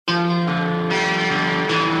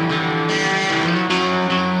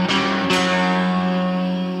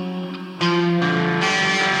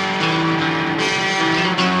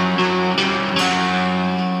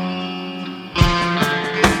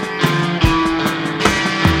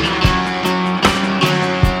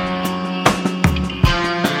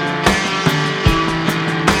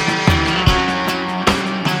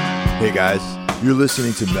You're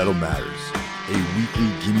listening to Metal Matters, a weekly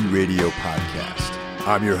Gimme Radio podcast.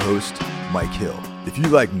 I'm your host, Mike Hill. If you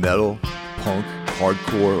like metal, punk,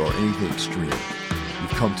 hardcore, or anything extreme, you've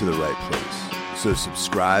come to the right place. So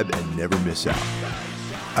subscribe and never miss out.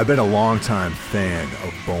 I've been a longtime fan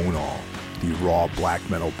of Bone All, the raw black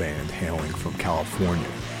metal band hailing from California.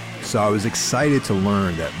 So I was excited to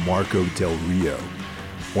learn that Marco Del Rio,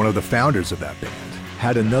 one of the founders of that band,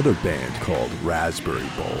 had another band called Raspberry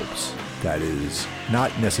Bulbs that is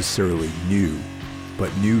not necessarily new,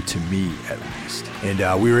 but new to me at least.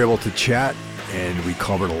 And we were able to chat, and we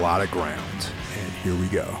covered a lot of ground. And here we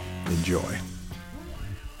go. Enjoy.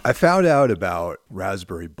 I found out about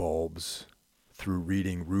Raspberry Bulbs through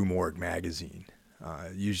reading Rue Morgue magazine.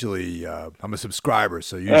 Usually, I'm a subscriber,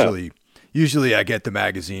 so usually I get the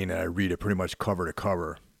magazine and I read it pretty much cover to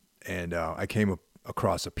cover. And I came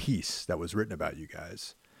across a piece that was written about you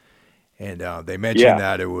guys. And they mentioned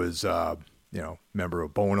that it was, member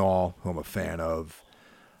of Bone All, who I'm a fan of,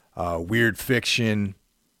 Weird Fiction,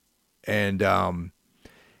 and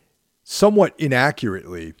somewhat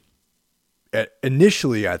inaccurately,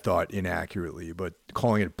 initially I thought inaccurately, but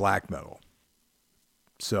calling it black metal.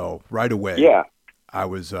 So right away, I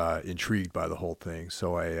was intrigued by the whole thing.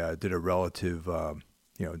 So I did a relative,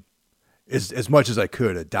 as much as I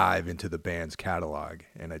could, a dive into the band's catalog,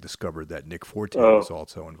 and I discovered that Nick Forte was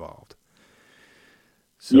also involved.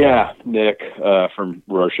 So, yeah, Nick from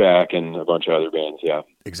Rorschach and a bunch of other bands, yeah.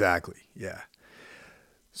 Exactly, yeah.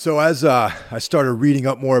 So as I started reading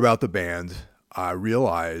up more about the band, I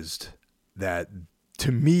realized that,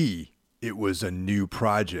 to me, it was a new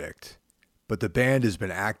project, but the band has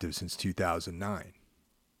been active since 2009.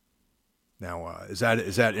 Now, is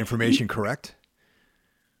that information correct?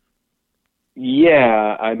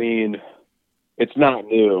 Yeah, I mean, it's not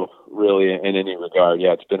new, really, in any regard.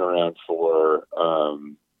 Yeah, it's been around for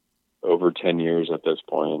over 10 years at this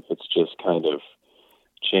point. It's just kind of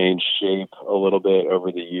changed shape a little bit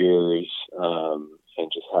over the years,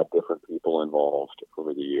 and just had different people involved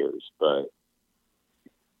over the years. But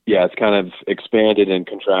yeah, it's kind of expanded and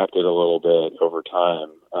contracted a little bit over time.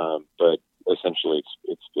 But essentially,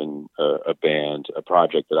 it's been a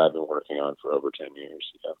project that I've been working on for over 10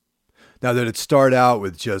 years. Yeah. Now, did it start out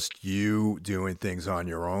with just you doing things on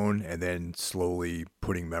your own and then slowly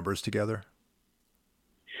putting members together?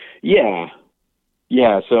 Yeah.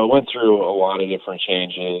 So it went through a lot of different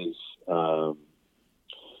changes.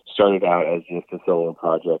 Started out as just a solo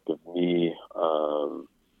project of me.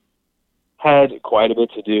 Had quite a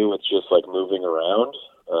bit to do with just like moving around.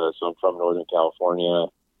 So I'm from Northern California.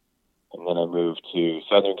 And then I moved to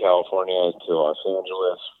Southern California, to Los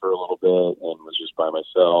Angeles for a little bit, and was just by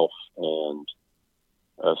myself, and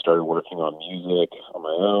started working on music on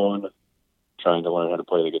my own, trying to learn how to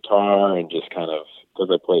play the guitar, and just kind of,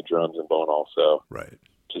 because I played drums and Bone also, right.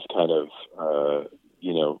 Just kind of,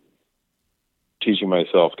 teaching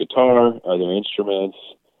myself guitar, other instruments,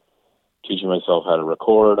 teaching myself how to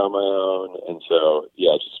record on my own. And so,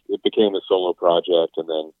 it became a solo project, and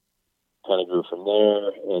then kind of grew from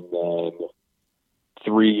there. And then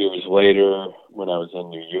 3 years later, when I was in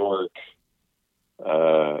New York,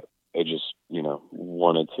 I just,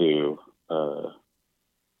 wanted to,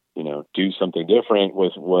 do something different.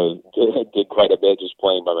 Did quite a bit just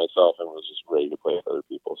playing by myself, and was just ready to play with other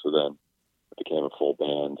people. So then it became a full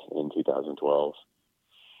band in 2012.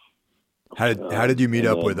 How did you meet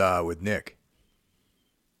up with Nick?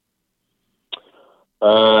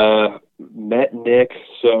 Met Nick,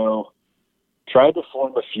 so tried to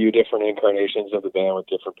form a few different incarnations of the band with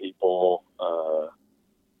different people.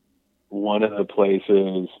 One of the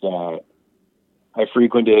places that I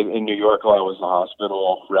frequented in New York a lot was the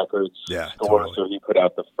Hospital Records store. Totally. So he put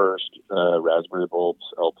out the first Raspberry Bulbs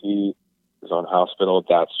LP. It was on Hospital.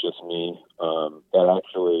 That's Just Me. That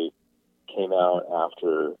actually came out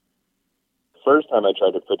after the first time I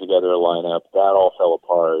tried to put together a lineup. That all fell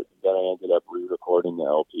apart. Then I ended up re-recording the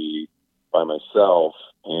LP by myself,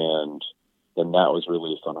 and then that was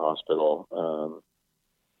released on Hospital.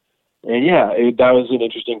 That was an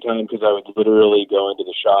interesting time because I would literally go into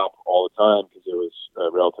the shop all the time because it was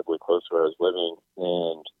relatively close to where I was living.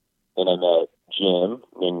 And then I met Jim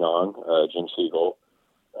Nong, Jim Siegel,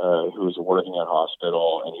 who was working at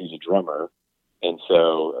Hospital, and he's a drummer. And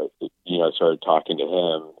so, I started talking to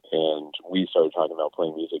him, and we started talking about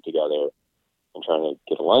playing music together and trying to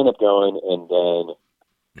get a lineup going. And then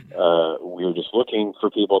we were just looking for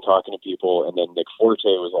people, talking to people, and then Nick Forte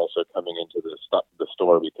was also coming into the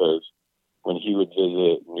store because when he would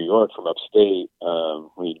visit New York from upstate,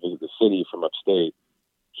 when he'd visit the city from upstate,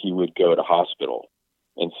 he would go to Hospital.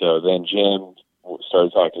 And so then Jim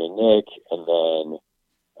started talking to Nick, and then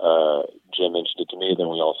Jim mentioned it to me, then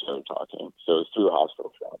we all started talking. So it was through a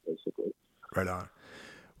hospital shop, basically. Right on.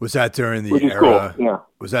 Was that during the Which is era? Cool. Yeah.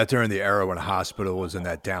 Was that during the era when a hospital was in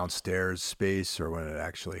that downstairs space, or when it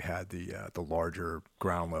actually had the larger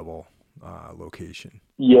ground level location?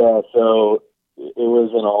 Yeah. So it was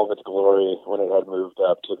in all of its glory when it had moved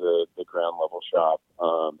up to the ground level shop,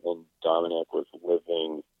 and Dominic was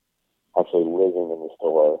living in the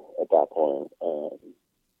store at that point.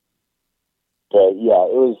 But yeah,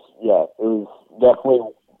 it was definitely.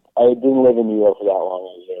 I didn't live in New York for that long.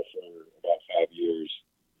 I was there for about 5 years.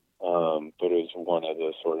 But it was one of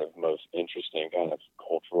the sort of most interesting kind of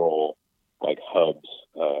cultural hubs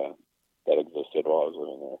that existed while I was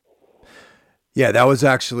living there. Yeah, that was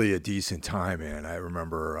actually a decent time, man. I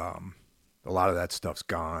remember a lot of that stuff's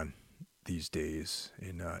gone these days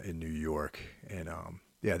in New York, and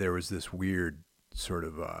yeah, there was this weird sort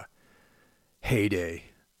of heyday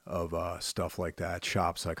of stuff like that,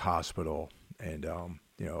 shops like Hospital and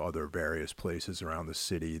other various places around the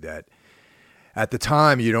city that at the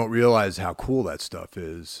time you don't realize how cool that stuff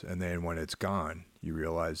is, and then when it's gone, you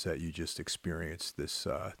realize that you just experienced this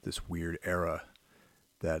weird era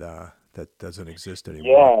that doesn't exist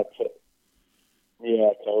anymore.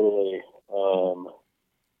 Yeah, totally.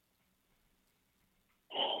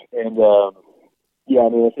 Yeah, I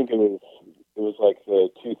mean, I think it was like the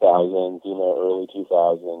 2000s, early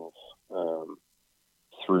 2000s,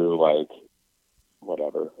 through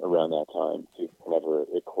whatever around that time, whenever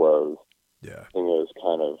it closed. Yeah, I think it was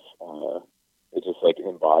kind of it just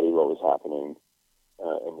embodied what was happening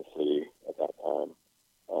in the city at that time.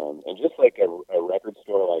 And just a record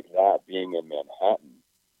store like that being in Manhattan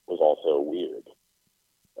was also weird.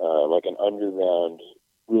 Like an underground,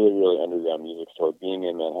 really, really underground music store being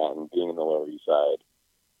in Manhattan, being in the Lower East Side.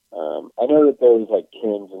 I know that there was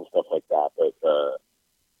Kim's and stuff like that, but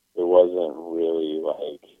it wasn't really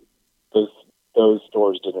those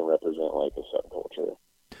stores didn't represent a subculture.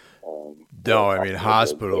 No, I mean,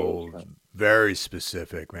 Hospital, very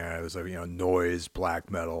specific, man. It was noise, black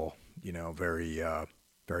metal,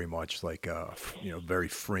 very much very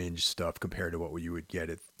fringe stuff compared to what you would get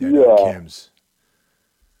at Kim's.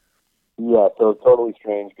 Yeah, so it's totally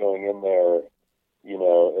strange going in there, in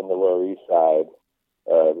the Lower East Side,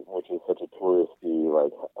 which is such a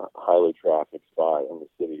touristy, highly trafficked spot in the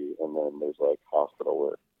city, and then there's Hospital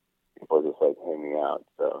where people are just hanging out.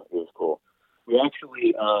 So it was cool. We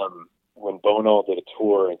actually, when Bono did a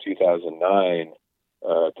tour in 2009,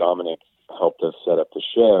 Dominic helped us set up the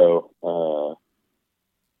show,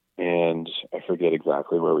 and I forget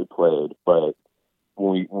exactly where we played, but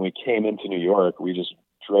when we came into New York, we just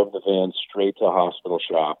drove the van straight to a Hospital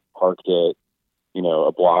shop, parked it,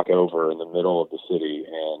 a block over in the middle of the city,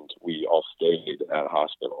 and we all stayed at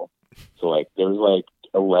Hospital. So there was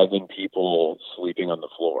 11 people sleeping on the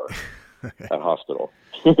floor at Hospital.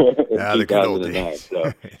 The good old days.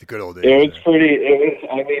 So the good old days. It was pretty.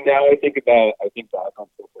 I mean, now I think back on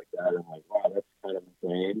stuff like that, and wow, that's kind of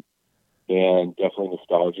insane, and definitely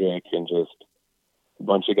nostalgic, and just a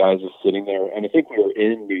bunch of guys just sitting there. And I think we were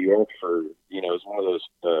in New York for, it was one of those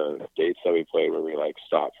dates that we played where we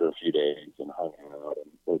stopped for a few days and hung out,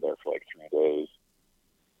 and we were there for 3 days,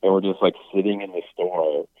 and we're just sitting in the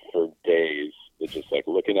store for days, just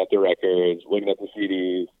looking at the records, looking at the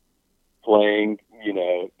CDs, playing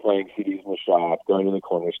CDs in the shop, going to the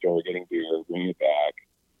corner store, getting beer, bringing it back.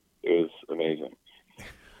 It was amazing.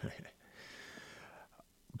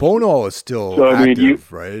 Bonal is still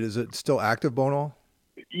active, right? Is it still active, Bonal?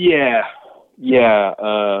 Yeah.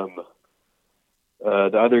 The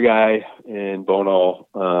other guy in Bonal,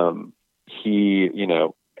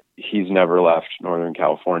 he's never left Northern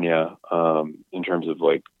California in terms of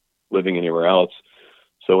living anywhere else.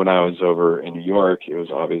 So when I was over in New York, it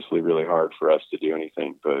was obviously really hard for us to do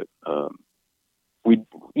anything. But I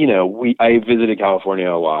visited California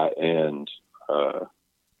a lot, and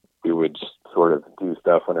we would sort of do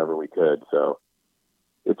stuff whenever we could. So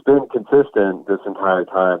it's been consistent this entire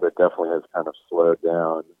time, but definitely has kind of slowed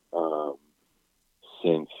down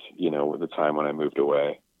since the time when I moved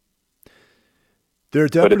away. There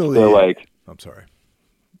definitely. But it's still I'm sorry.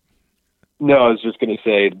 No, I was just going to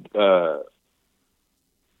say.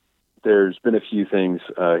 There's been a few things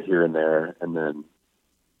here and there, and then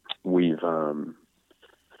we've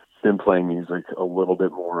been playing music a little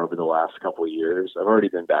bit more over the last couple of years. I've already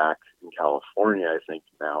been back in California, I think,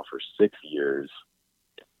 now for 6 years.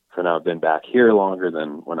 So now I've been back here longer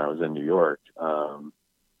than when I was in New York.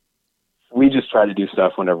 We just try to do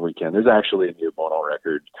stuff whenever we can. There's actually a new Bono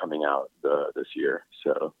record coming out this year.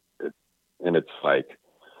 So it's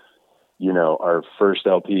our first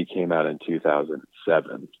LP came out in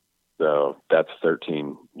 2007. So that's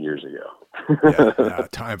 13 years ago. Yeah,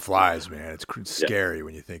 time flies, man. It's scary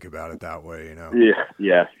when you think about it that way, you know?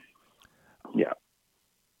 Yeah.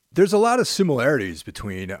 There's a lot of similarities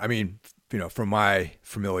between, I mean, you know, from my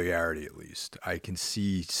familiarity at least, I can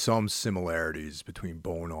see some similarities between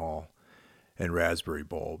Bone All and Raspberry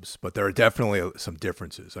Bulbs, but there are definitely some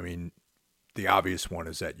differences. I mean, the obvious one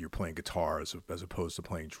is that you're playing guitar as opposed to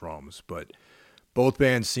playing drums, but both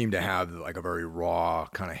bands seem to have like a very raw,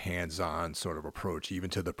 kind of hands-on sort of approach, even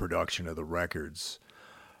to the production of the records.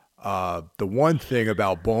 The one thing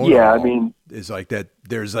about Bone All is like that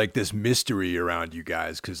there's like this mystery around you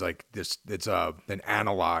guys, because like it's an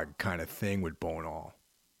analog kind of thing with Bone All,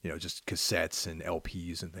 you know, just cassettes and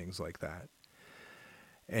LPs and things like that.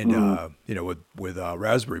 And you know, with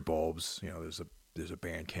Raspberry Bulbs, you know, there's a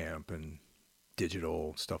Bandcamp and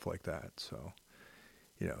digital stuff like that. So,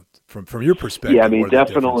 you know, from your perspective, yeah, I mean, what are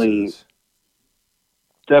the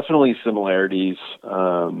definitely similarities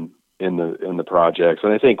in the projects.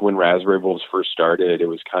 And I think when Raspberry Bulbs first started, it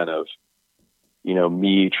was kind of, you know,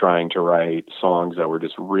 me trying to write songs that were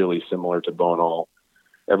just really similar to Bone All.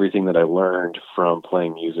 Everything that I learned from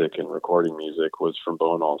playing music and recording music was from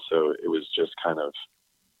Bone All. So it was just kind of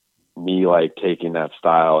me like taking that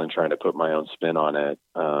style and trying to put my own spin on it.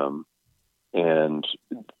 And,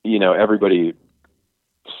 you know, everybody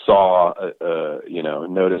saw, you know,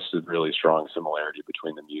 noticed a really strong similarity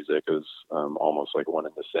between the music. It was almost like one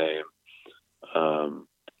and the same.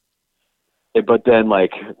 But then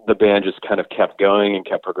like the band just kind of kept going and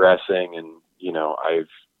kept progressing. And, you know, I've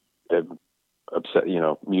upset, you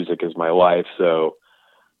know, music is my life. So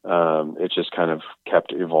it just kind of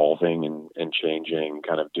kept evolving and changing,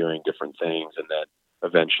 kind of doing different things. And then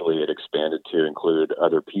eventually it expanded to include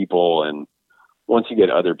other people. And once you get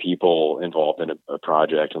other people involved in a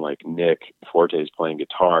project, and like Nick Forte is playing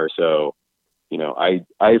guitar. So, you know, I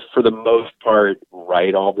for the most part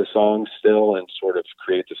write all the songs still and sort of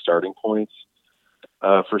create the starting points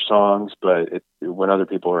for songs. But when other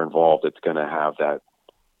people are involved, it's going to have that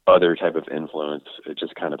other type of influence. It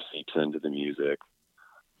just kind of seeps into the music.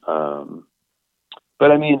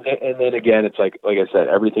 But I mean, and then again, it's like I said,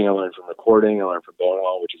 everything I learned from recording, I learned from Bone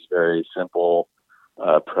All, which is very simple,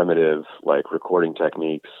 primitive, like recording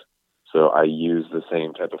techniques. So I use the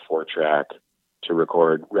same type of 4-track to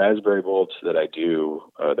record Raspberry Bulbs that I do,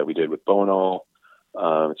 that we did with Bone All.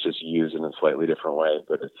 It's just used in a slightly different way,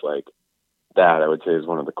 but it's like that I would say is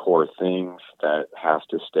one of the core things that has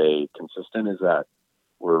to stay consistent, is that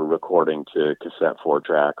we're recording to cassette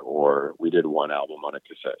 4-track, or we did one album on a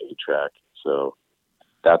cassette 8-track. So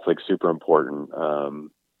that's like super important,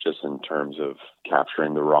 just in terms of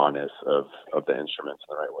capturing the rawness of the instruments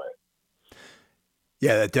in the right way.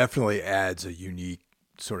 Yeah, that definitely adds a unique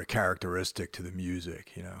sort of characteristic to the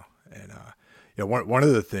music, you know. And you know, one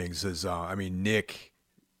of the things is, I mean, Nick,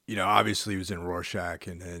 you know, obviously he was in Rorschach,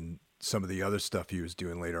 and then some of the other stuff he was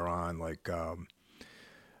doing later on, like what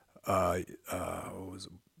was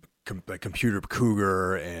it? Like Computer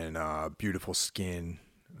Cougar and Beautiful Skin.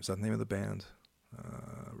 Was that the name of the band?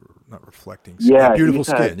 Not Reflecting Skin. Yeah, Beautiful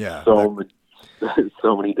Skin. Yeah. So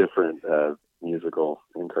many different musical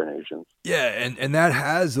incarnations. Yeah, and that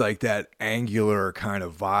has like that angular kind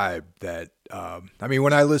of vibe that I mean,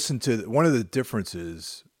 when I listen to, one of the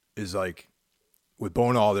differences is like with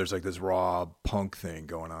Bone All, there's like this raw punk thing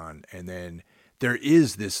going on, and then there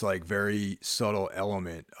is this like very subtle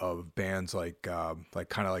element of bands like kind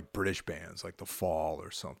of like British bands like The Fall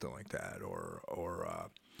or something like that, or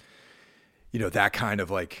you know, that kind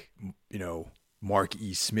of like, you know, Mark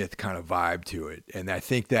E. Smith kind of vibe to it. And I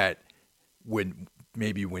think that when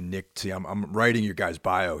Nick, see, I'm writing your guys'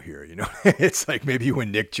 bio here, you know, it's like maybe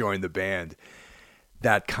when Nick joined the band,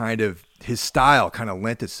 that kind of, his style kind of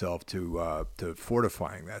lent itself to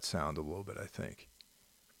fortifying that sound a little bit, I think.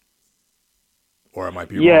 Or it might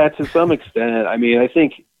be wrong. To some extent. I mean, I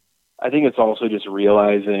think it's also just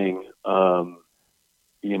realizing,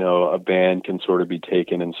 you know, a band can sort of be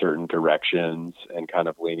taken in certain directions and kind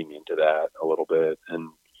of leaning into that a little bit.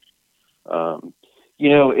 And, you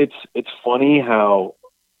know, it's funny how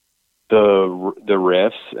the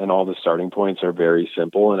riffs and all the starting points are very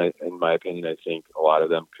simple. And in my opinion, I think a lot of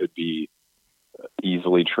them could be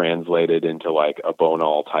easily translated into like a Bone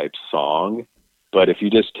All type song. But if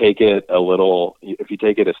you just take it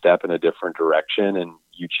a step in a different direction and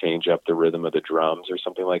you change up the rhythm of the drums or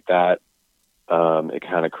something like that, it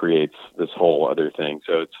kind of creates this whole other thing.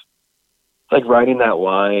 So it's like writing that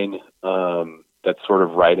line that's sort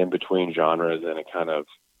of right in between genres, and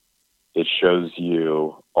it shows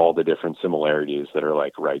you all the different similarities that are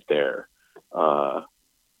like right there at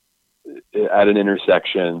an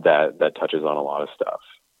intersection that touches on a lot of stuff.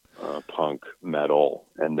 punk, metal,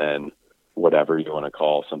 and then whatever you want to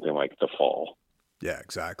call something like The Fall. Yeah,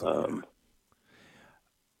 exactly.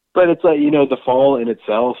 But it's like, The Fall in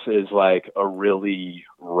itself is like a really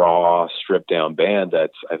raw, stripped down band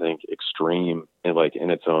that's, I think, extreme in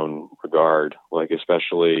its own regard. Like,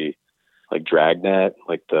 especially like Dragnet,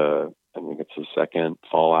 I think it's the second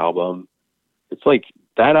Fall album. It's like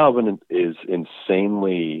that album is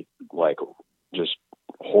insanely like just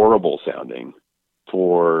horrible sounding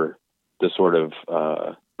for the sort of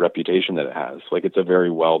reputation that it has. Like, it's a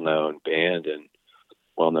very well-known band and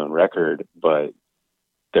well-known record, but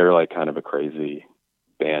they're like kind of a crazy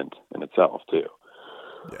band in itself too.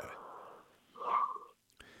 Yeah.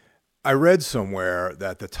 I read somewhere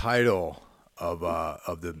that the title of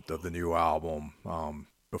the new album,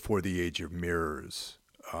 Before the Age of Mirrors,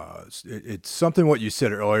 it's something what you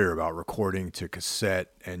said earlier about recording to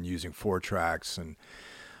cassette and using 4-tracks, and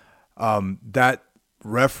that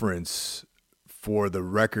reference for the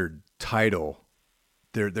record title,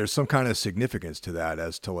 there's some kind of significance to that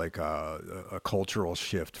as to like a cultural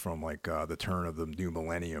shift from like the turn of the new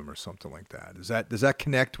millennium or something like that. Does that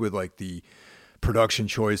connect with like the production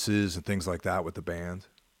choices and things like that with the band?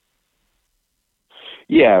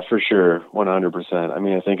 Yeah, for sure. 100%. I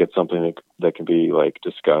mean, I think it's something that can be like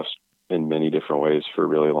discussed in many different ways for a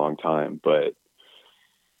really long time, but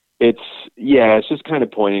it's just kind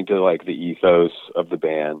of pointing to like the ethos of the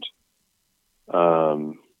band.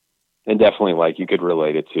 And definitely like you could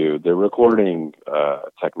relate it to the recording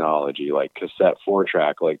technology, like cassette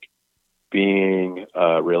 4-track, like being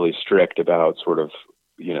really strict about sort of,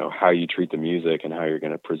 how you treat the music and how you're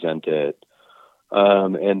going to present it.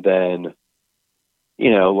 And then,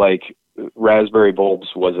 like Raspberry Bulbs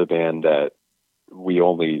was a band that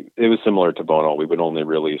it was similar to Bono. We would only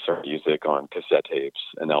release our music on cassette tapes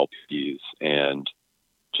and LPs, and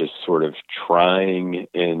just sort of trying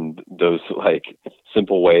in those like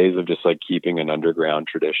simple ways of just like keeping an underground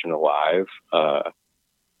tradition alive.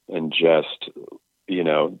 And just,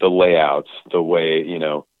 the layouts, the way,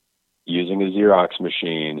 using a Xerox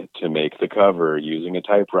machine to make the cover, using a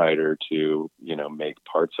typewriter to, make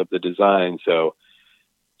parts of the design. So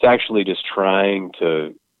it's actually just trying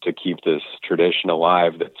to keep this tradition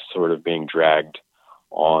alive that's sort of being dragged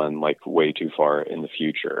on like way too far in the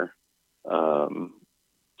future.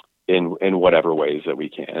 In whatever ways that we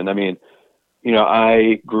can. I mean,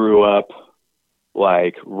 I grew up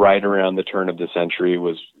like right around the turn of the century. I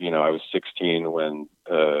was 16 when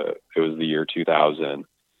it was the year 2000.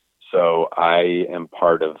 So I am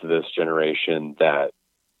part of this generation that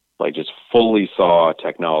like just fully saw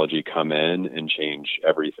technology come in and change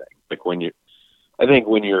everything. Like I think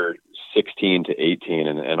when you're 16 to 18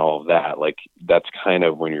 and all of that, like that's kind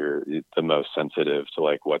of when you're the most sensitive to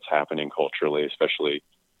like what's happening culturally, especially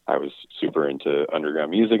I was super into underground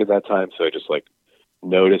music at that time. So I just like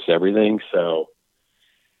noticed everything. So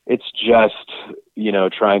it's just,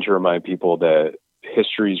 trying to remind people that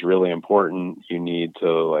history is really important. You need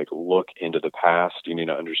to like look into the past. You need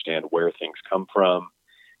to understand where things come from.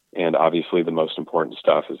 And obviously the most important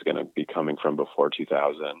stuff is going to be coming from before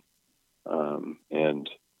 2000. And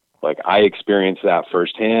like I experienced that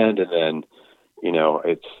firsthand. And then,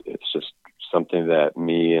 it's just something that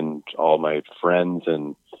me and all my friends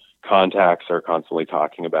and contacts are constantly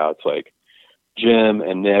talking about. It's like Jim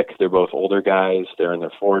and Nick, they're both older guys. They're in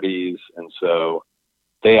their 40s. And so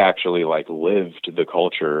they actually like lived the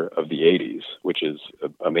culture of the 80s, which is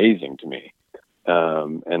amazing to me.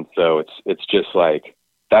 And so it's just like,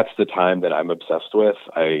 that's the time that I'm obsessed with.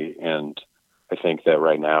 I think that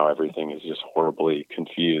right now everything is just horribly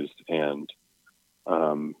confused and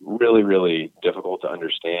really, really difficult to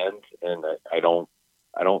understand. And I don't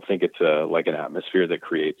think it's like an atmosphere that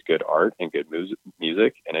creates good art and good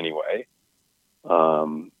music in any way.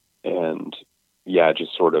 And yeah,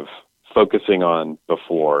 just sort of focusing on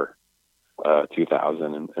before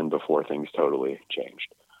 2000 and before things totally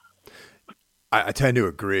changed. I tend to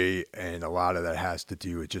agree, and a lot of that has to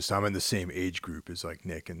do with just I'm in the same age group as like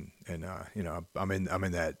Nick, and I'm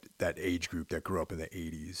in that age group that grew up in the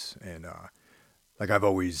 80s, and like I've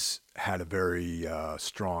always had a very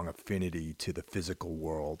strong affinity to the physical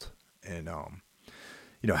world, and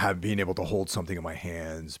being able to hold something in my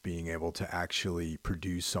hands, being able to actually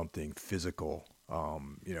produce something physical.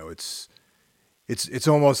 It's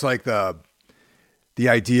almost like the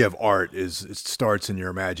idea of art it starts in your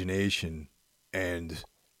imagination. And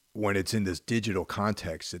when it's in this digital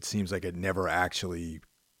context, it seems like it never actually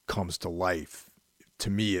comes to life, to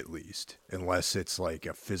me at least, unless it's like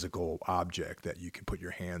a physical object that you can put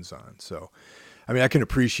your hands on. So, I mean, I can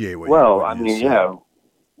appreciate what yeah,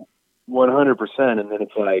 100%. And then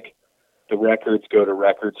it's like, the records go to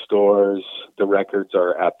record stores. The records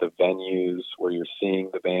are at the venues where you're seeing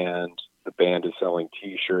the band. The band is selling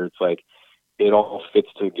T-shirts. Like, it all fits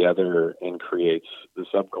together and creates the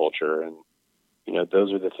subculture. And, you know,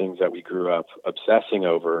 those are the things that we grew up obsessing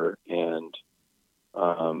over. And,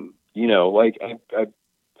 you know, like,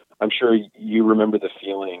 I'm sure you remember the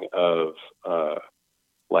feeling of,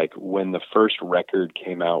 like, when the first record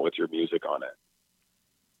came out with your music on it.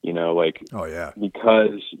 You know, like, oh yeah,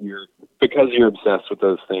 because you're obsessed with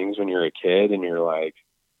those things when you're a kid, and you're like,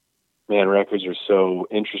 man, records are so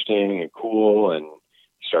interesting and cool, and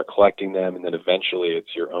you start collecting them, and then eventually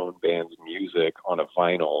it's your own band's music on a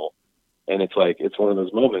vinyl, and it's like, it's one of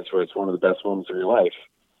those moments where it's one of the best moments of your life.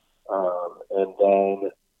 And then,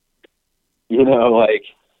 you know, like,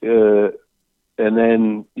 and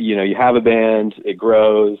then, you know, you have a band, it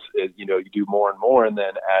grows, you know, you do more and more, and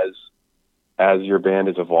then as your band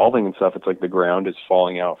is evolving and stuff, it's like the ground is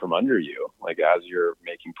falling out from under you, like, as you're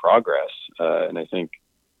making progress. And I think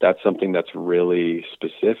that's something that's really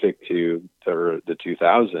specific to the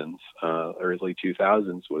 2000s, early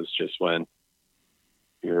 2000s, was just when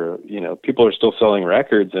you know, people are still selling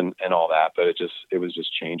records and all that, but it was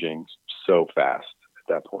just changing so fast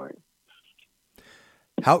at that point.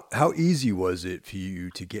 How easy was it for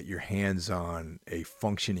you to get your hands on a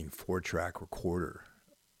functioning 4-track recorder?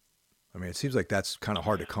 I mean, it seems like that's kind of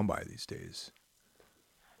hard to come by these days.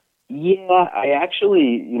 Yeah, I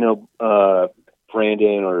actually, you know,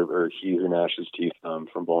 Brandon or Hugh who gnashed his teeth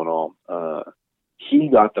from Bonal, he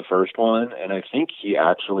got the first one, and I think he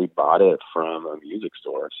actually bought it from a music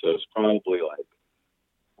store. So it's probably like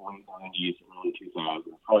late 90s, early 2000s,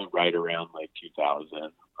 probably right around like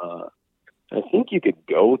 2000. I think you could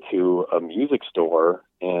go to a music store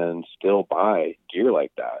and still buy gear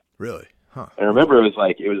like that. Really? Huh. I remember it was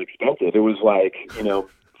expensive. It was like, you know,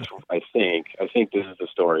 I think this is the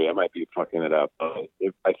story. I might be fucking it up, but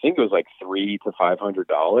I think it was like $300 to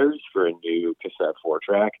 $500 for a new cassette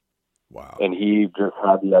 4-track. Wow. And he just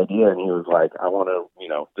had the idea, and he was like, I want to, you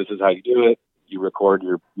know, this is how you do it. You record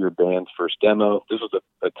your band's first demo. This was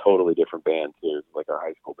a totally different band too, like our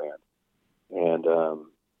high school band. And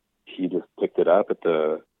he just picked it up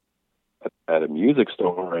at a music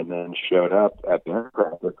store, and then showed up at Band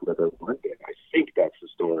Practice with it one day. I think that's the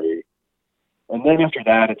story. And then after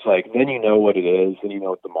that, it's like, then you know what it is, and you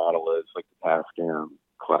know what the model is, like the Tascam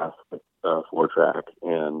Classic 4-track,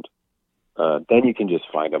 and then you can just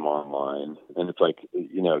find them online. And it's like,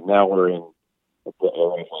 you know, now we're in the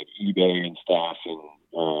era of like eBay and stuff,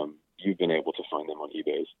 and you've been able to find them on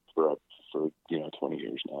eBay for you know, 20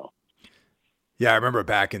 years now. Yeah, I remember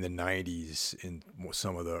back in the 90s, in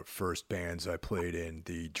some of the first bands I played in,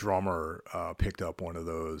 the drummer picked up one of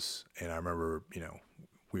those, and I remember, you know,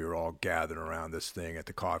 we were all gathered around this thing at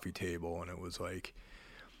the coffee table, and it was like,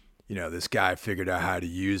 you know, this guy figured out how to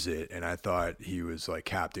use it, and I thought he was like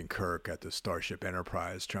Captain Kirk at the Starship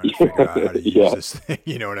Enterprise trying to figure out how to use this thing,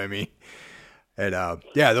 you know what I mean? And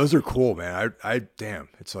yeah, those are cool, man. I damn,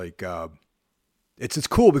 it's like it's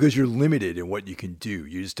cool because you're limited in what you can do.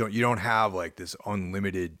 You don't have like this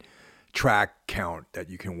unlimited track count that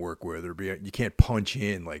you can work with, or you can't punch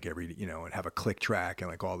in like every, you know, and have a click track and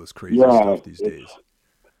like all this crazy stuff these days.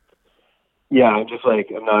 Yeah, I'm just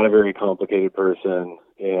like, I'm not a very complicated person,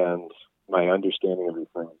 and my understanding of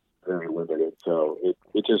everything is very limited. So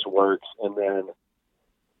it just works. And then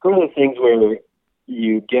one of the things where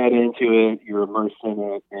you get into it, you're immersed in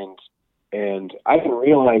it, and I didn't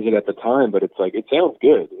realize it at the time, but it's like, it sounds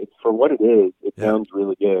good. It's for what it is. It sounds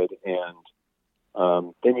really good.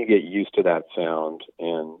 And then you get used to that sound.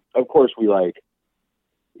 And of course we like,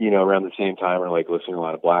 you know, around the same time, we're like listening to a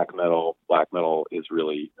lot of black metal. Black metal is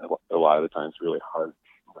really, a lot of the times, really hard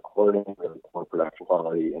recording, really poor production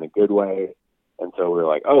quality in a good way. And so we're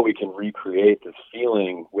like, oh, we can recreate this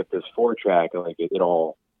feeling with this 4-track. And like, it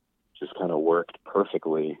all just kind of worked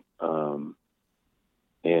perfectly.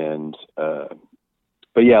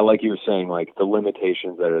 But yeah, like you were saying, like the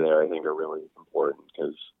limitations that are there, I think, are really important,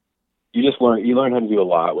 because you learn how to do a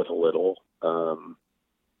lot with a little.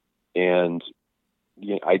 And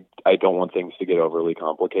you know, I don't want things to get overly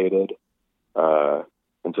complicated.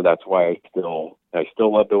 And so that's why I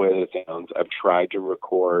still love the way that it sounds. I've tried to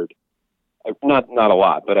record, not a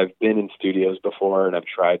lot, but I've been in studios before, and I've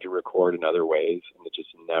tried to record in other ways, and it just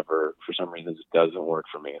never, for some reason, just doesn't work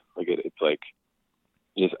for me. Like it's like,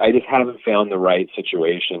 I just haven't found the right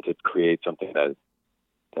situation to create something that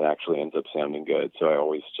actually ends up sounding good. So I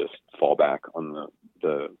always just fall back on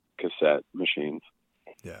the cassette machines.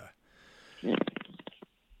 Yeah.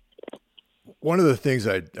 One of the things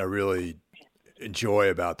I really enjoy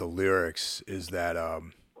about the lyrics is that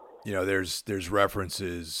you know, there's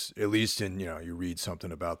references, at least in, you know, you read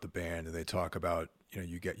something about the band and they talk about, you know,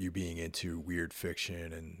 you being into weird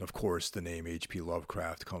fiction, and of course the name H.P.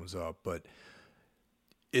 Lovecraft comes up, but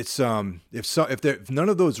it's if none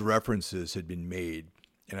of those references had been made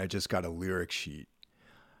and I just got a lyric sheet,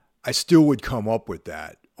 I still would come up with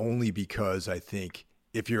that, only because I think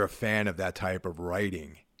if you're a fan of that type of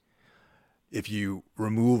writing, if you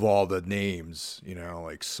remove all the names, you know,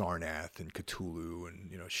 like Sarnath and Cthulhu and,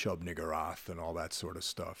 you know, Shub-Niggurath and all that sort of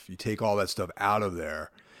stuff, you take all that stuff out of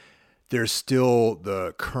there, there's still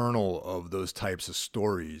the kernel of those types of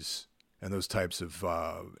stories and those types of,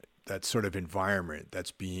 that sort of environment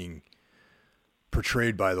that's being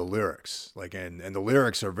portrayed by the lyrics. Like, and the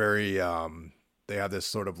lyrics are very, they have this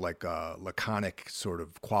sort of like laconic sort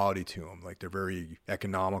of quality to them. Like they're very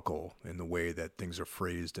economical in the way that things are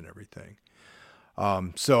phrased and everything.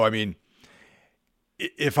 So, I mean,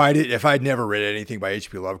 if I'd never read anything by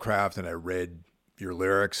H.P. Lovecraft and I read your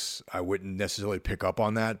lyrics, I wouldn't necessarily pick up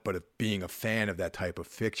on that. But if being a fan of that type of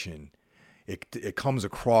fiction, it comes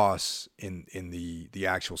across in the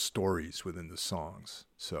actual stories within the songs.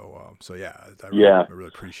 So yeah, I really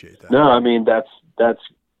appreciate that. No, I mean, that's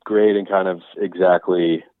great, and kind of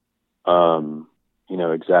exactly, you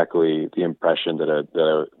know, exactly the impression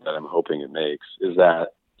that I'm hoping it makes is that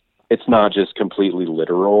it's not just completely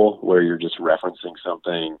literal where you're just referencing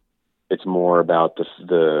something. It's more about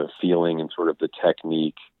the feeling and sort of the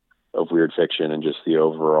technique of weird fiction and just the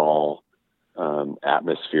overall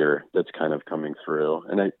atmosphere that's kind of coming through.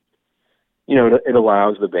 And it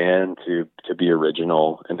allows the band to be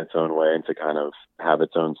original in its own way and to kind of have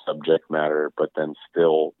its own subject matter, but then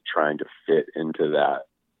still trying to fit into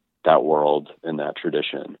that world and that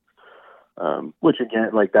tradition. Which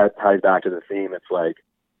again, like that ties back to the theme. It's like,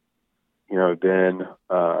 you know, been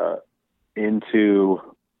into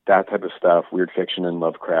that type of stuff, weird fiction and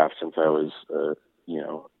Lovecraft, since I was, you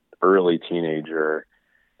know, early teenager.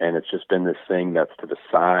 And it's just been this thing that's to the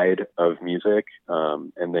side of music.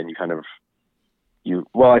 And then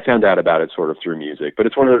I found out about it sort of through music, but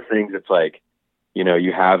it's one of those things that's like, you know,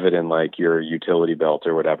 you have it in like your utility belt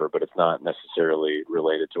or whatever, but it's not necessarily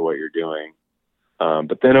related to what you're doing.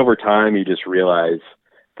 But then over time, you just realize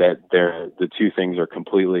that the two things are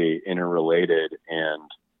completely interrelated. And,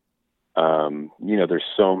 you know, there's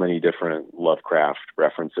so many different Lovecraft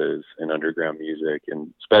references in underground music,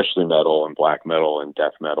 and especially metal and black metal and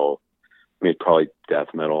death metal. I mean, probably death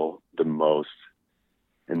metal the most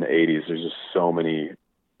in the 80s. There's just so many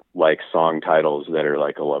like song titles that are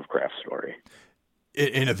like a Lovecraft story.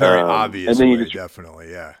 In a very obvious way,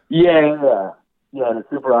 definitely, yeah. Yeah, in a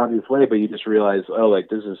super obvious way, but you just realize, oh, like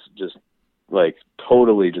this is just like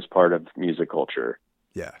totally just part of music culture.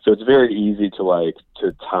 Yeah. So it's very easy to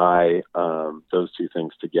tie those two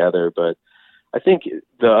things together. But I think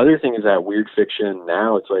the other thing is that weird fiction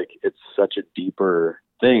now, it's like, it's such a deeper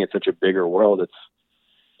thing. It's such a bigger world. It's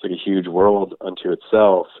like a huge world unto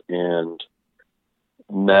itself, and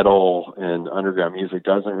metal and underground music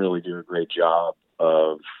doesn't really do a great job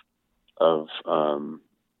of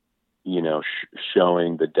you know,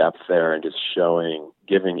 showing the depth there and just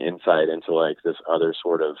giving insight into like this other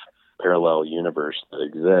sort of parallel universe that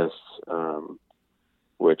exists,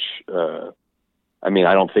 which, I mean,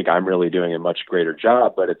 I don't think I'm really doing a much greater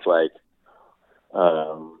job, but it's like,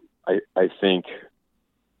 I think,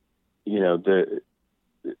 you know, the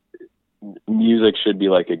music should be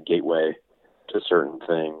like a gateway to certain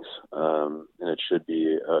things. And it should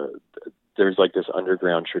be, there's like this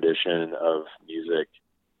underground tradition of music,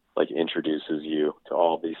 like introduces you to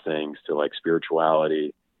all these things, to like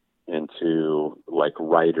spirituality and to like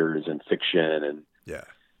writers and fiction, and yeah,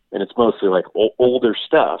 and it's mostly like older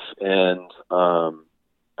stuff. And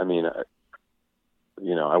I mean,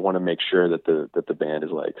 you know, I want to make sure that the band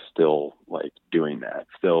is like still like doing that,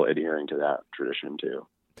 still adhering to that tradition too.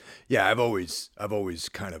 Yeah, I've always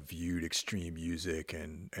kind of viewed extreme music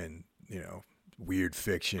and you know, weird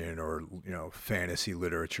fiction or, you know, fantasy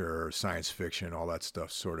literature or science fiction, all that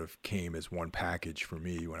stuff sort of came as one package for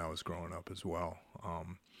me when I was growing up as well.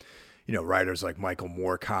 You know, writers like Michael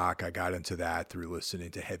Moorcock, I got into that through listening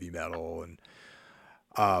to heavy metal, and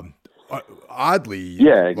oddly,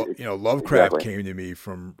 you know, Lovecraft came to me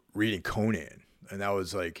from reading Conan, and that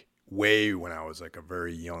was like way when I was like a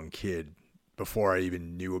very young kid. Before I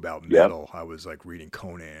even knew about metal, I was like reading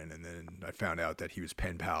Conan, and then I found out that he was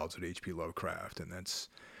pen pals with H.P. Lovecraft, and that's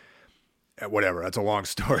whatever. That's a long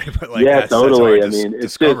story, but like, totally. That's how I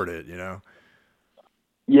discovered it, you know?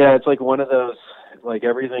 Yeah, it's like one of those, like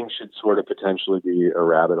everything should sort of potentially be a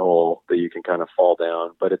rabbit hole that you can kind of fall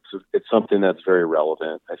down, but it's something that's very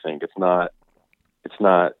relevant. I think it's like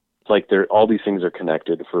like all these things are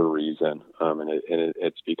connected for a reason.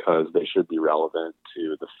 It's because they should be relevant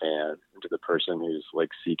to the fan and to the person who's like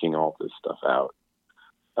seeking all this stuff out.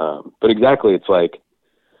 But exactly, it's like,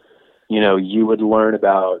 you would learn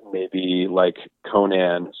about maybe like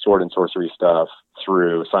Conan sword and sorcery stuff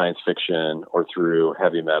through science fiction or through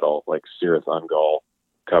heavy metal, like Cirith Ungol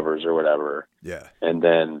covers or whatever. Yeah. And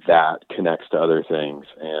then that connects to other things.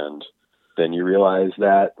 And then you realize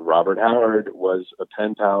that Robert Howard was a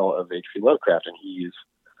pen pal of H.P. Lovecraft. And he's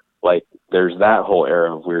like, there's that whole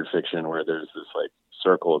era of weird fiction where there's this like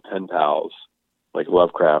circle of pen pals, like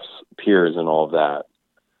Lovecraft's peers and all of that.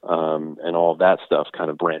 And all of that stuff kind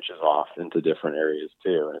of branches off into different areas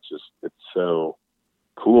too. And it's so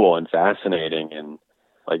cool and fascinating. And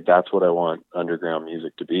like, that's what I want underground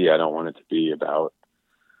music to be. I don't want it to be about,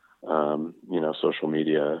 social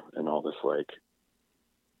media and all this, like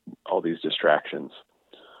all these distractions.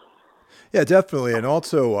 Yeah, definitely. And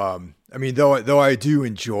also, though I do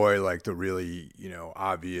enjoy like the really,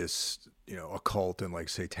 obvious, occult and like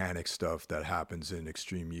satanic stuff that happens in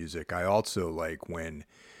extreme music, I also like when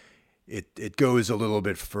it goes a little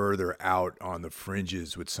bit further out on the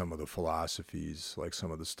fringes with some of the philosophies, like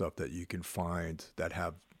some of the stuff that you can find that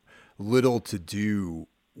have little to do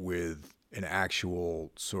with an actual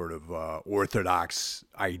sort of orthodox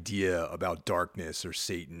idea about darkness or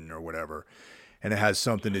Satan or whatever. And it has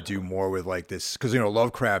something to do more with like this, because,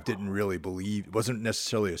 Lovecraft didn't really wasn't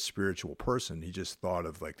necessarily a spiritual person. He just thought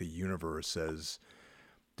of like the universe as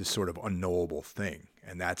this sort of unknowable thing.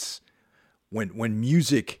 And that's when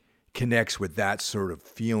music connects with that sort of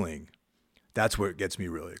feeling, that's what gets me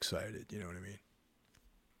really excited. You know what I mean?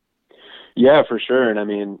 Yeah, for sure. And I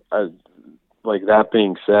mean, like that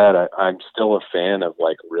being said, I'm still a fan of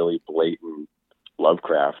like really blatant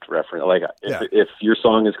Lovecraft reference. Like if your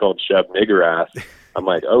song is called Shub Niggurath, I'm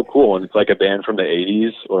like, oh, cool. And it's like a band from the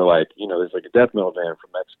 80s, or like, there's like a death metal band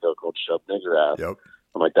from Mexico called Shub Niggurath. Yep.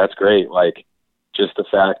 I'm like, that's great. Like just the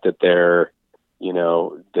fact that they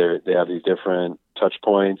have these different touch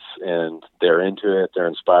points and they're into it, they're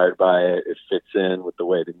inspired by it. It fits in with the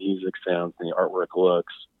way the music sounds and the artwork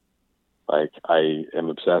looks. Like I am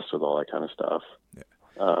obsessed with all that kind of stuff.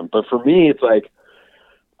 Yeah. But for me, it's like,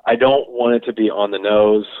 I don't want it to be on the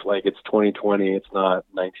nose. Like it's 2020. It's not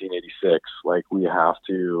 1986. Like you have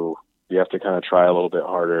to kind of try a little bit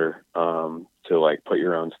harder, to like put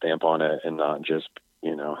your own stamp on it and not just,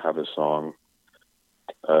 have a song,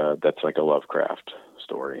 that's like a Lovecraft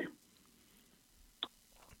story.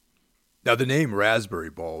 Now the name Raspberry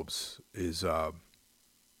Bulbs is,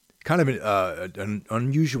 kind of an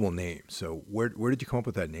unusual name. So where did you come up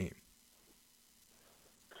with that name?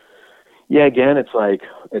 Yeah, again, it's like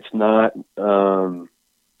it's not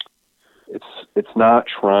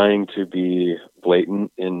trying to be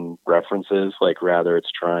blatant in references. Like rather,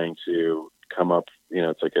 it's trying to come up.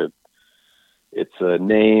 It's a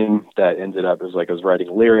name that ended up as like I was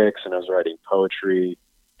writing lyrics and I was writing poetry,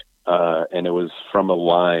 and it was from a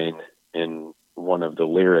line in one of the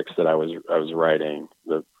lyrics that I was writing.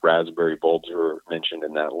 The raspberry bulbs were mentioned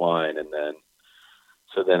in that line, and then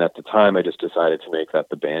at the time I just decided to make that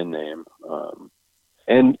the band name.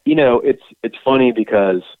 And it's funny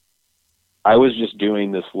because I was just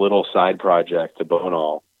doing this little side project to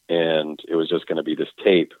Bonal, and it was just going to be this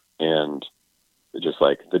tape, and just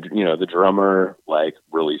like the drummer like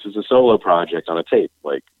releases a solo project on a tape,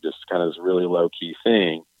 like just kind of this really low key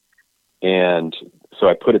thing. And so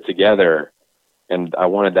I put it together, and I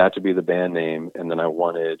wanted that to be the band name. And then I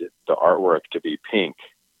wanted the artwork to be pink.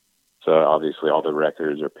 So obviously all the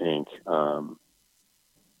records are pink.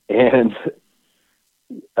 And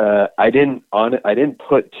I didn't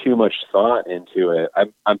put too much thought into it.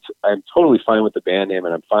 I'm totally fine with the band name,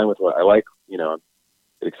 and I'm fine with what I like,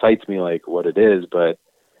 it excites me like what it is. But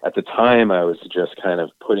at the time I was just kind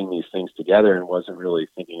of putting these things together and wasn't really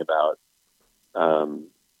thinking about,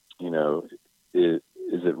 is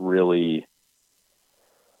it really,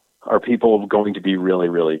 are people going to be really,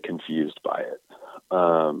 really confused by it?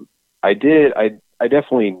 I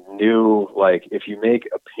definitely knew, like, if you make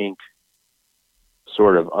a pink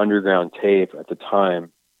sort of underground tape at the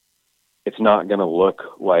time, it's not going to look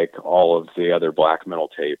like all of the other black metal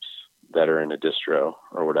tapes that are in a distro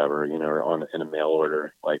or whatever, or in a mail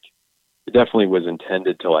order. Like, it definitely was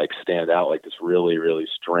intended to like stand out like this really, really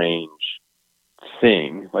strange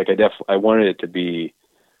thing. Like I wanted it to be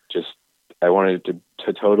I wanted it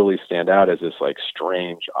to totally stand out as this like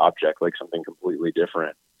strange object, like something completely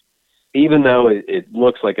different. Even though it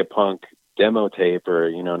looks like a punk demo tape or,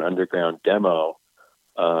 an underground demo,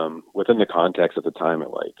 within the context at the time,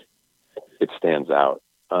 it stands out.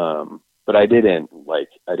 But I didn't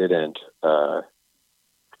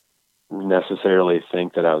necessarily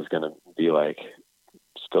think that I was going to be like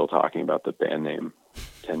still talking about the band name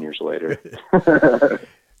 10 years later.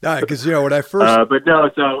 No, because when I first, but no,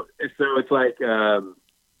 so it's like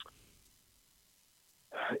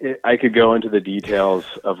I could go into the details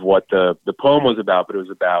of what the poem was about, but it was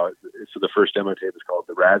about. So the first demo tape is called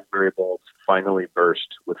 "The Raspberry Bulbs Finally Burst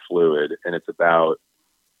with Fluid," and it's about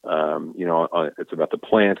it's about the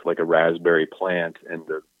plant, like a raspberry plant, and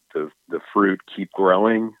the fruit keep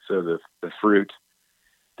growing. So the fruit,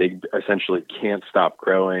 they essentially can't stop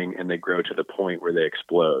growing, and they grow to the point where they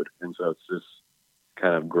explode. And so it's this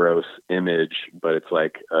kind of gross image, but it's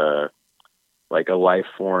like a life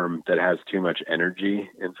form that has too much energy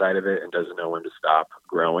inside of it and doesn't know when to stop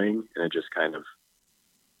growing, and it just kind of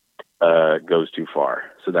goes too far.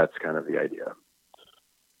 So that's kind of the idea.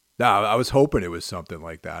 No, I was hoping it was something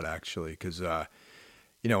like that, actually, because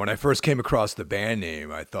when I first came across the band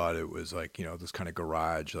name, I thought it was like this kind of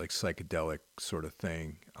garage, like psychedelic sort of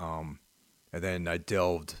thing. And then I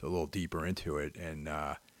delved a little deeper into it and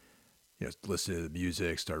listened to the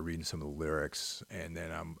music, started reading some of the lyrics, and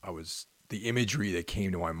then the imagery that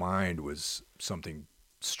came to my mind was something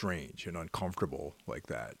strange and uncomfortable like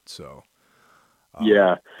that. So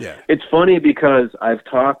yeah, it's funny because I've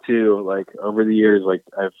talked to, like, over the years, like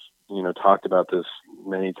I've talked about this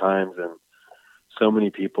many times, and so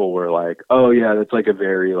many people were like, oh yeah, that's like a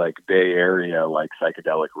very like Bay Area, like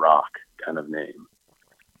psychedelic rock kind of name.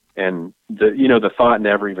 And the thought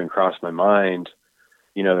never even crossed my mind.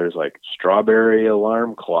 There's like Strawberry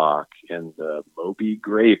Alarm Clock and the Moby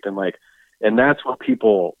Grape, and that's what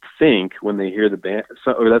people think when they hear the band.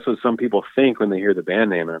 Or that's what some people think when they hear the band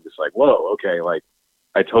name. And I'm just like, whoa, okay. Like,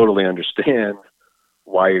 I totally understand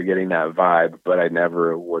why you're getting that vibe, but I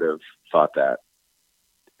never would have thought that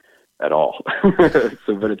at all. But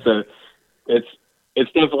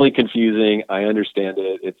it's definitely confusing. I understand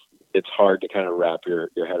it. It's hard to kind of wrap your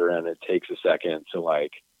head around. It takes a second to,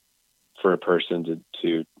 like, for a person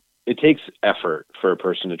to it takes effort for a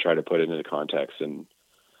person to try to put it into context, and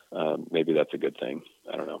maybe that's a good thing.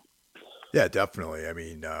 I don't know. Yeah, definitely. I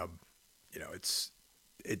mean,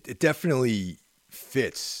 it definitely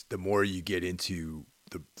fits the more you get into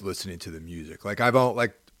the listening to the music. Like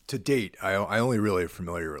to date, I only really am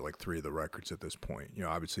familiar with like 3 of the records at this point.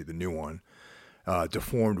 Obviously the new one,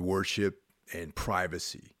 Deformed Worship and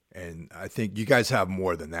Privacy. And I think you guys have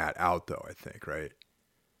more than that out though, I think, right?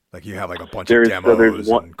 Like you have like a bunch of demos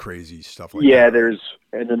and crazy stuff like that. Yeah, there's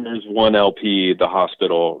one LP, the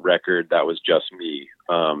Hospital record, that was just me.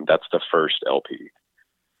 That's the first LP.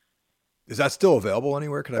 Is that still available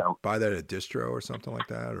anywhere? Could I buy that at a distro or something like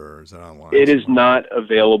that? Or is that online? It is not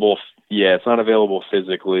available. Yeah, it's not available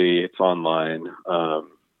physically. It's online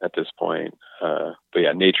at this point. But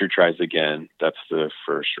yeah, Nature Tries Again. That's the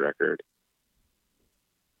first record.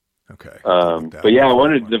 Okay. But yeah,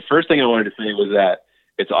 the first thing I wanted to say was that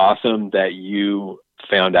it's awesome that you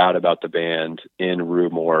found out about the band in Rue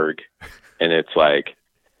Morgue. And it's like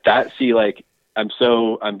that. See, like, I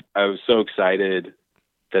was so excited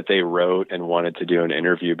that they wrote and wanted to do an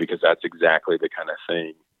interview, because that's exactly the kind of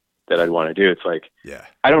thing that I'd want to do. It's like, yeah,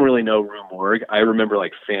 I don't really know Rue Morgue. I remember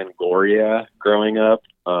like Fangoria growing up,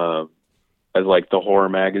 as like the horror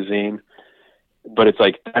magazine, but it's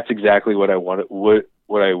like, that's exactly what I wanted, what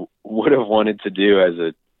I would have wanted to do as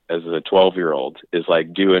a 12-year-old, is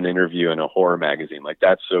like do an interview in a horror magazine. Like,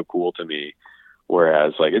 that's so cool to me.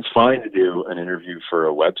 Whereas, like, it's fine to do an interview for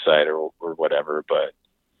a website or whatever, but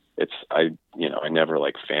I never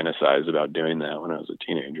like fantasized about doing that when I was a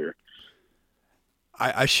teenager.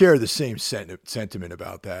 I share the same sentiment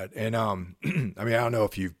about that. And, I mean, I don't know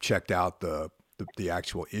if you've checked out the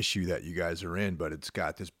actual issue that you guys are in, but it's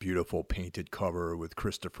got this beautiful painted cover with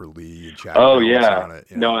Christopher Lee and Jack Palance on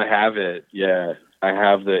it. No, I have it. Yeah, I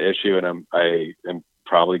have the issue, and I am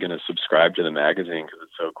probably going to subscribe to the magazine because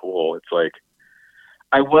it's so cool. It's like,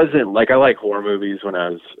 I wasn't like, I like horror movies when I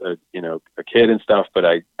was a kid and stuff, but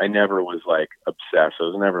I never was like obsessed. I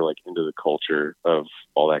was never like into the culture of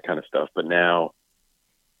all that kind of stuff. But now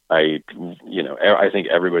I think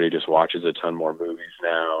everybody just watches a ton more movies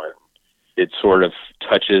now, and it sort of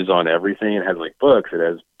touches on everything. It has like books, it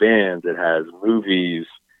has bands, it has movies,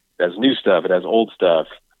 it has new stuff, it has old stuff.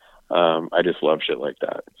 I just love shit like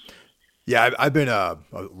that. Yeah, I've been a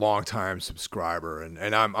long time subscriber,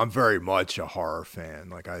 and I'm very much a horror fan.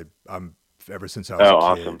 Like I'm ever since I was a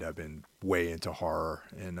kid, awesome. I've been way into horror,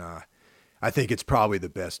 and I think it's probably the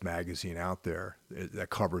best magazine out there that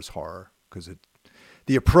covers horror, because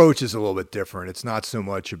the approach is a little bit different. It's not so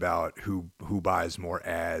much about who buys more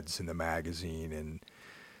ads in the magazine, and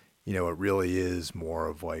it really is more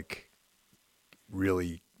of like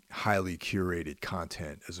really highly curated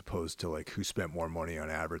content as opposed to like who spent more money on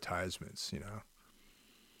advertisements,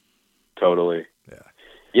 Totally. Yeah.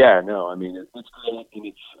 Yeah, no, I mean, it's great.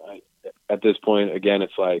 And at this point, again,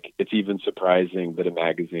 it's like, it's even surprising that a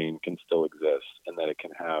magazine can still exist and that it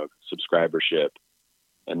can have subscribership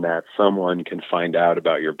and that someone can find out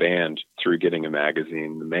about your band through getting a magazine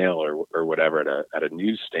in the mail or whatever at a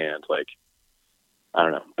newsstand. Like, I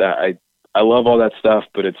don't know, that I love all that stuff,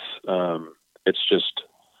 but it's just,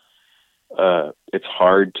 it's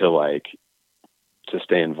hard to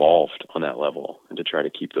stay involved on that level and to try to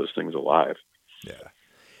keep those things alive. Yeah.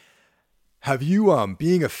 Have you,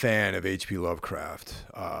 being a fan of H.P. Lovecraft,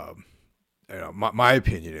 my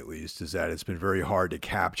opinion at least is that it's been very hard to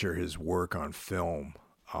capture his work on film.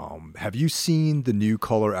 Have you seen the new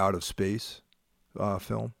Color Out of Space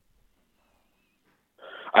film?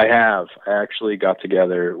 I have. I actually got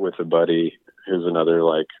together with a buddy who's another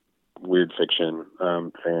like weird fiction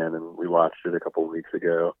fan, and we watched it a couple of weeks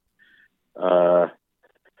ago.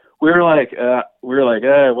 We were like, it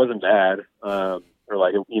wasn't bad. Or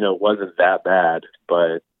like, it wasn't that bad,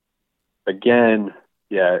 but again,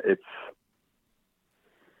 yeah,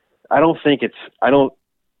 I don't think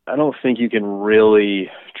you can really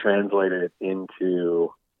translate it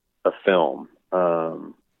into a film. I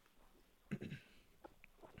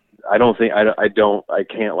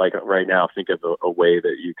can't like right now think of a way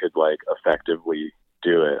that you could like effectively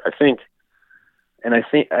do it. I think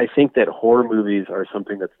that horror movies are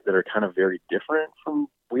something that are kind of very different from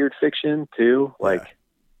weird fiction too. Like,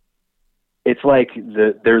 it's like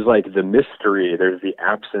there's like the mystery, there's the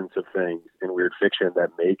absence of things in weird fiction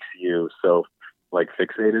that makes you so like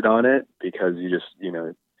fixated on it because you just,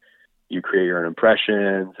 you create your own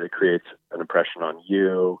impressions. It creates an impression on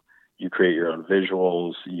you. You create your own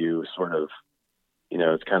visuals. You sort of,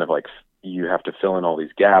 it's kind of like you have to fill in all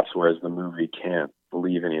these gaps, whereas the movie can't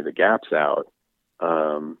leave any of the gaps out.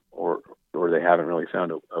 Or they haven't really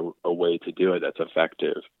found a way to do it that's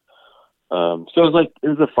effective. So it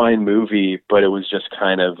was a fine movie, but it was just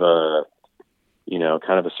kind of a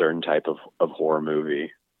certain type of horror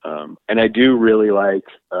movie. And I do really like,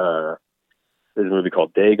 there's a movie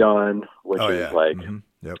called Dagon, which is like,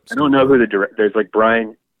 Yep. I don't know who the director, there's like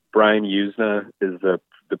Brian Usna is the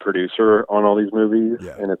producer on all these movies.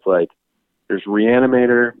 Yeah. And it's like, there's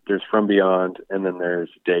Reanimator, there's From Beyond, and then there's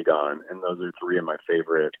Dagon. And those are three of my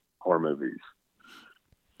favorite horror movies.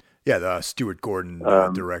 Yeah, Stuart Gordon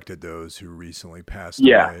directed those, who recently passed away.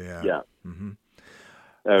 Yeah. Mm-hmm.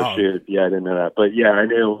 Oh, shoot. Yeah, I didn't know that. But yeah,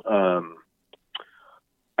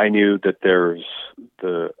 I knew that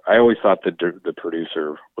I always thought the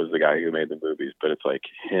producer was the guy who made the movies, but it's like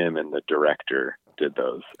him and the director did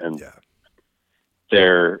those. And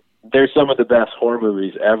they're some of the best horror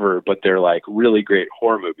movies ever, but they're like really great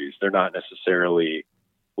horror movies. They're not necessarily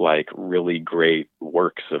like really great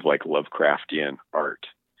works of like Lovecraftian art.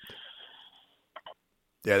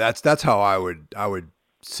 Yeah, that's how I would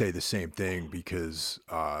say the same thing, because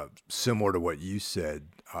similar to what you said,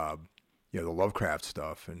 the Lovecraft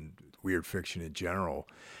stuff and weird fiction in general,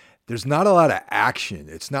 there's not a lot of action.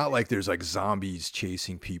 It's not like there's like zombies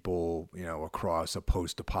chasing people, across a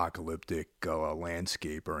post-apocalyptic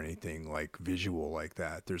landscape or anything like visual like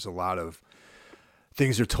that. There's a lot of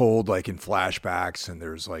things are told like in flashbacks, and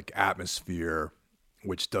there's like atmosphere,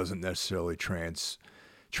 which doesn't necessarily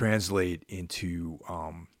translate into,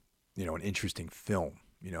 an interesting film.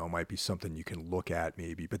 It might be something you can look at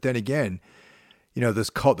maybe, but then again,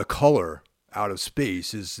 the color out of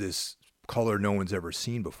space is this color no one's ever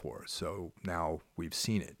seen before. So now we've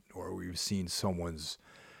seen it, or we've seen someone's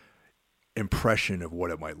impression of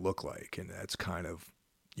what it might look like. And that's kind of,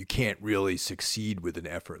 you can't really succeed with an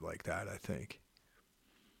effort like that, I think.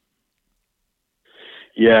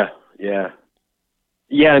 Yeah.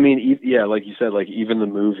 I mean, like you said, like even the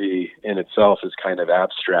movie in itself is kind of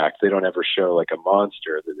abstract. They don't ever show like a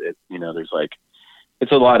monster. There's like,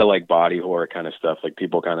 it's a lot of like body horror kind of stuff. Like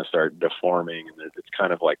people kind of start deforming, and it's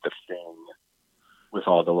kind of like the thing with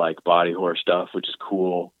all the like body horror stuff, which is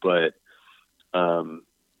cool, but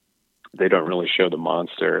they don't really show the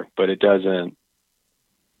monster. But it does.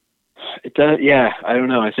 Yeah, I don't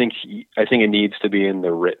know. I think it needs to be in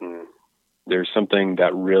the written. There's something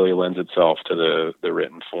that really lends itself to the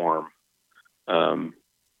written form.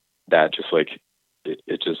 That just like,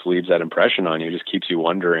 it just leaves that impression on you. It just keeps you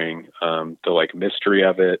wondering, the like mystery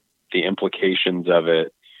of it, the implications of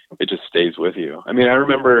it. It just stays with you. I mean, I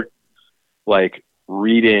remember like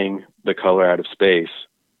reading The Color Out of Space,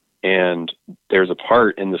 and there's a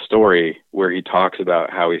part in the story where he talks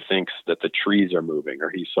about how he thinks that the trees are moving, or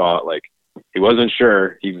he saw it. Like, he wasn't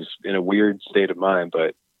sure. He was in a weird state of mind,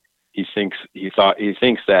 but he thinks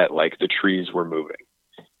that like the trees were moving.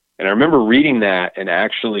 And I remember reading that and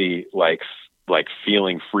actually like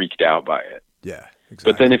feeling freaked out by it. Yeah,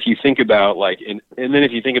 exactly. But then if you think about and then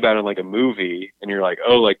if you think about it in like a movie and you're like,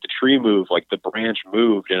 oh, like the tree moved, like the branch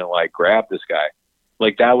moved and it like grabbed this guy.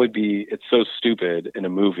 Like that would be, it's so stupid in a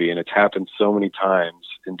movie, and it's happened so many times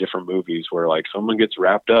in different movies where like someone gets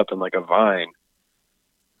wrapped up in like a vine.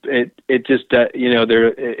 It just,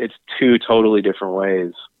 it's two totally different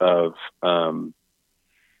ways of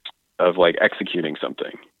like executing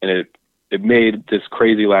something. And it made this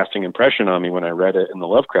crazy lasting impression on me when I read it in the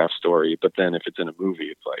Lovecraft story. But then if it's in a movie,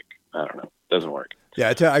 it's like, I don't know, it doesn't work.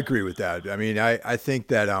 Yeah, I agree with that. I mean, I think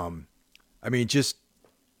that, just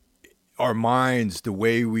our minds, the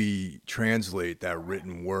way we translate that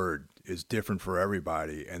written word is different for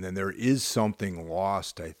everybody. And then there is something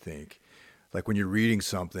lost, I think. Like when you're reading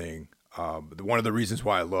something, one of the reasons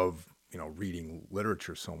why I love, reading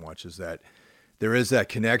literature so much is that there is that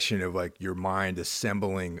connection of like your mind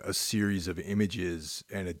assembling a series of images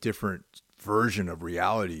and a different version of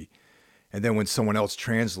reality. And then when someone else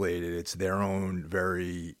translates it, it's their own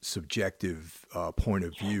very subjective point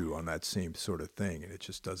of view on that same sort of thing. And it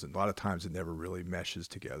just doesn't, a lot of times it never really meshes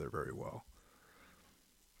together very well.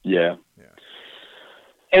 Yeah.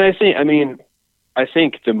 And I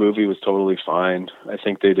think the movie was totally fine. I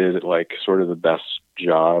think they did like sort of the best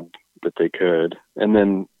job that they could. And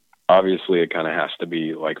then obviously it kind of has to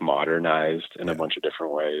be like modernized in a bunch of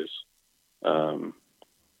different ways.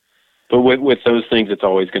 But with those things, it's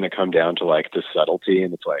always going to come down to like the subtlety,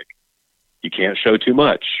 and it's like, you can't show too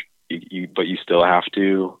much, but you still have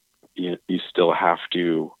to, you still have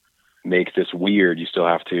to make this weird. You still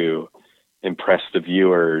have to impress the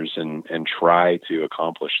viewers and try to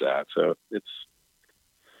accomplish that. So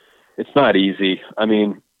it's not easy. I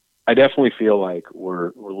mean, I definitely feel like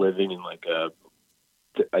we're living in like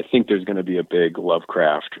I think there's going to be a big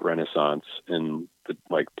Lovecraft renaissance in the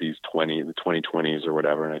 2020s or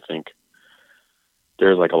whatever. And I think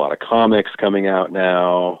there's like a lot of comics coming out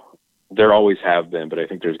now. There always have been, but I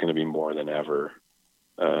think there's going to be more than ever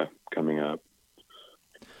coming up.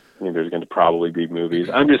 I think there's going to probably be movies.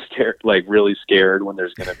 I'm just really scared when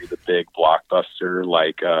there's going to be the big blockbuster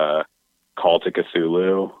like Call to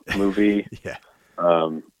Cthulhu movie. Yeah.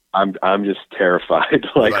 I'm just terrified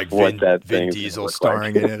like what that thing Vin Diesel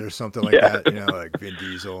starring in it or something like that. Like Vin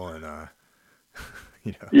Diesel and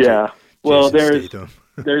yeah. Well, Statham.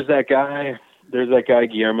 there's that guy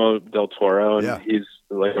Guillermo del Toro, and he's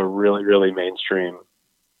like a really, really mainstream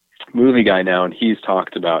movie guy now, and he's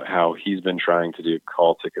talked about how he's been trying to do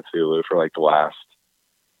Call to Cthulhu for like the last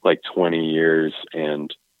 20 years,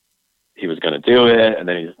 and he was going to do it, and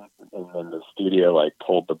then the studio like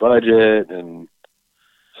pulled the budget, and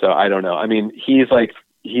so I don't know. I mean, he's like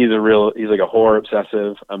a horror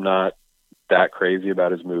obsessive. I'm not that crazy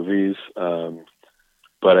about his movies,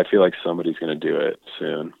 but I feel like somebody's going to do it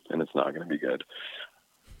soon, and it's not going to be good.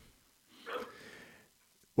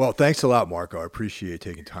 Well, thanks a lot, Marco. I appreciate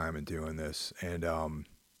taking time and doing this. And,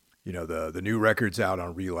 the new record's out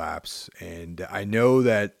on Relapse. And I know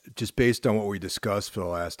that just based on what we discussed for the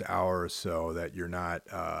last hour or so, that you're not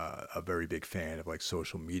a very big fan of like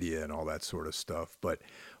social media and all that sort of stuff. But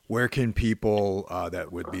where can people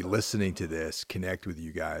that would be listening to this connect with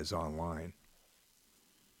you guys online?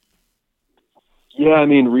 Yeah, I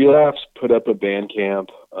mean, Relapse put up a Bandcamp,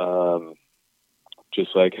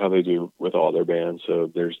 just like how they do with all their bands.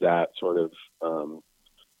 So there's that sort of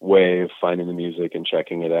way of finding the music and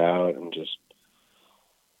checking it out, and just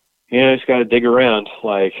got to dig around.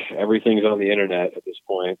 Like everything's on the internet at this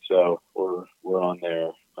point, so we're on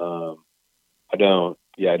there. I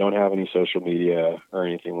don't have any social media or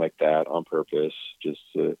anything like that on purpose, just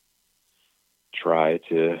to try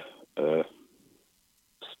to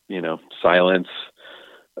silence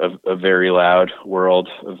a very loud world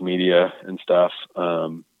of media and stuff.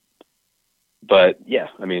 But yeah,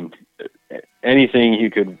 I mean, anything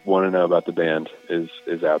you could want to know about the band is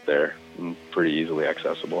out there and pretty easily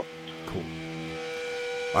accessible. Cool.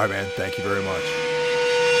 All right, man. Thank you very much.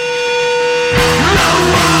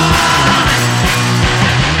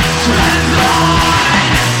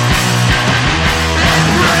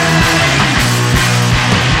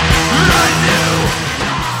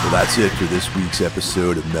 Well, that's it for this week's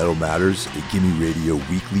episode of Metal Matters, a Gimme Radio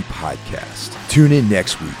weekly podcast. Tune in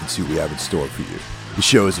next week and see what we have in store for you. The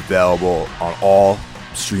show is available on all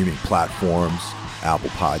streaming platforms, Apple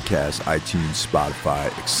Podcasts, iTunes, Spotify,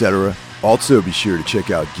 etc. Also, be sure to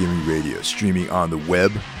check out Gimme Radio, streaming on the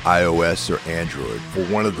web, iOS, or Android, for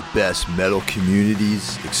one of the best metal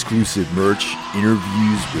communities, exclusive merch,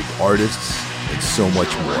 interviews with artists, and so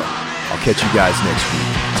much more. I'll catch you guys next week.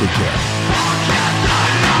 Take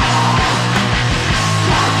care.